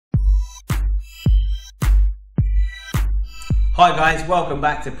Hi guys, welcome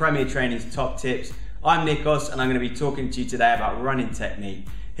back to Premier Training's Top Tips. I'm Nikos and I'm going to be talking to you today about running technique.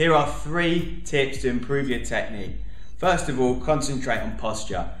 Here are 3 tips to improve your technique. First of all, concentrate on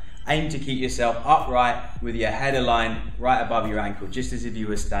posture. Aim to keep yourself upright with your head aligned right above your ankle, just as if you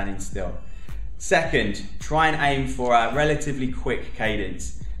were standing still. Second, try and aim for a relatively quick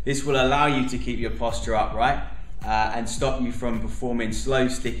cadence. This will allow you to keep your posture upright and stop you from performing slow,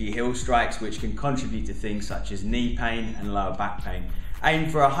 sticky heel strikes, which can contribute to things such as knee pain and lower back pain. Aim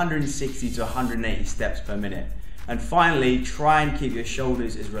for 160 to 180 steps per minute. And finally, try and keep your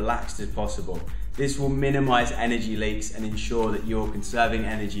shoulders as relaxed as possible. This will minimize energy leaks and ensure that you're conserving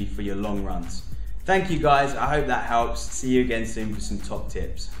energy for your long runs. Thank you guys, I hope that helps. See you again soon for some top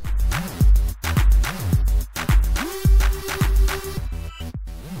tips.